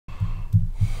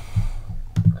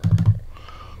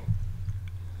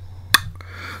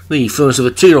The first of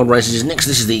the 2-year-old races is next.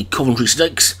 This is the Coventry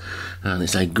Stakes, and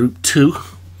it's a Group 2,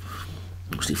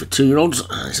 obviously for 2-year-olds.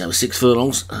 It's over 6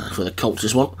 furlongs for the colts,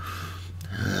 this one.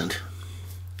 And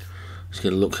let's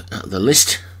get a look at the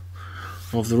list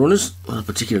of the runners. A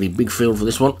particularly big field for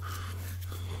this one.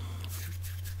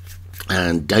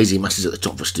 And Daisy Masters at the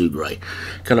top for Stu Gray.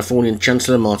 Californian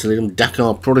Chancellor, Martin Lidham.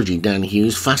 Dakar Prodigy, Dan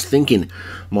Hughes. Fast Thinking,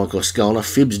 Michael Scala.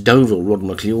 Fibs Deauville, Rod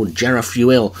McLeod. Jarrah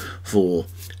Fuel for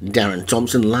Darren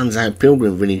Thompson. Lands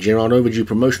Pilgrim, Vinnie Gerard. Overdue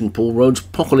Promotion, Paul Rhodes.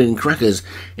 Pockling Crackers,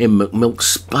 M. McMilk.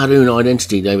 Spadoon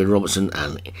Identity, David Robertson.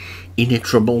 And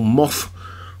Inevitable Moth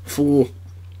for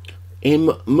M.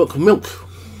 McMilk.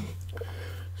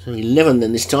 So 11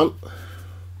 then this time,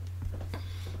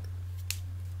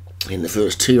 in the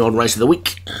first 2-year-old race of the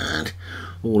week, and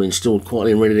all installed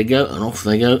quietly and ready to go, and off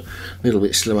they go. A little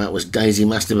bit slow out was Daisy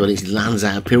Master, but it's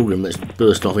Lanzau Pilgrim that's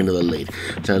burst off into the lead.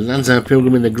 So Lanzau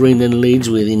Pilgrim in the green then leads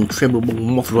with Intrepidable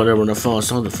Moth right over on the far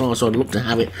side. The far side look to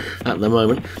have it at the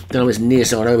moment. Down this near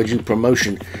side, Overdue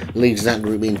Promotion leads that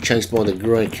group, being chased by the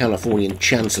grey Californian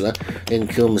Chancellor. Then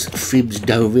comes Fibs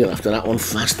Deauville after that one.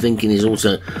 Fast Thinking is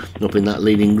also up in that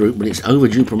leading group, but it's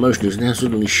Overdue Promotion who's now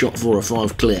suddenly shot 4 or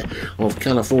 5 clear of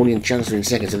Californian Chancellor in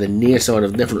second. So the near side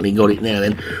have definitely got it now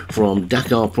then, from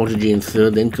Dakar Prodigy in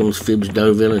third. Then comes Fibs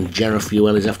Deauville, and Jarrah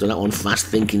Fuel is after that one. Fast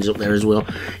Thinking's up there as well.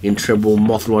 Intrepidable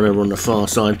Moth right over on the far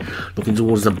side. Looking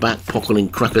towards the back, Pockling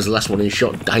Crackers, the last one in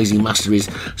shot. Daisy Master is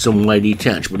some way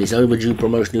detached, but it's Overdue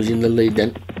Promotion who's in the lead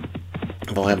then,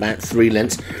 by about 3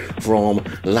 lengths from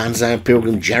Lanzau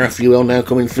Pilgrim. Jarrah Fuel now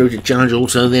coming through to challenge.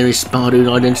 Also there is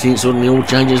Spadoon Identity, and suddenly all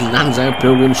changes. Lanzau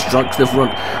Pilgrim strikes the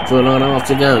front for a line and a half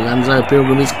to go. Lanzau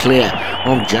Pilgrim is clear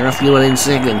of Jarrah Fuel in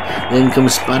second. Then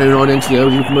comes Spadoon Identity.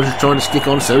 Overdue Promotion trying to stick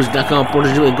on, so's Dakar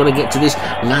Prodigy. We've got to get to this.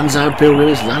 Lanzau Pilgrim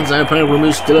is Lanzau Pilgrim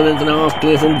who's still a length and a half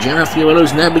clear from Jarrah Fuel,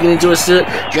 who's now beginning to assert.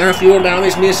 Jarrah Fuel down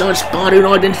this near side. Spadoon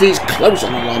Identity is close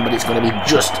on the line, but it's going to be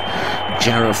just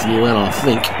Jarrah Fuel, I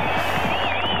think.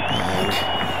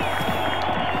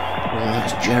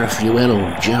 Jarrah Fuel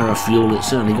or Jarrah Fuel. It's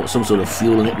certainly got some sort of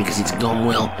fuel in it because it's gone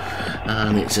well,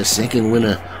 and it's a second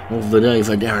winner of the day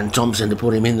for Darren Thompson to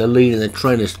put him in the lead in the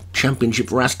Trainers' Championship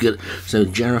for Ascot. So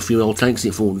Jarrah Fuel takes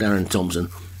it for Darren Thompson.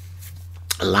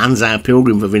 Lanzau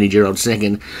Pilgrim for Vinnie Gerard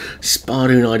second.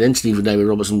 Spadoon Identity for David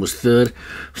Robertson was third.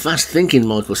 Fast Thinking,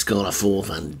 Michael Scala fourth,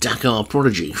 and Dakar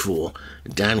Prodigy for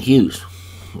Dan Hughes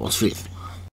was fifth.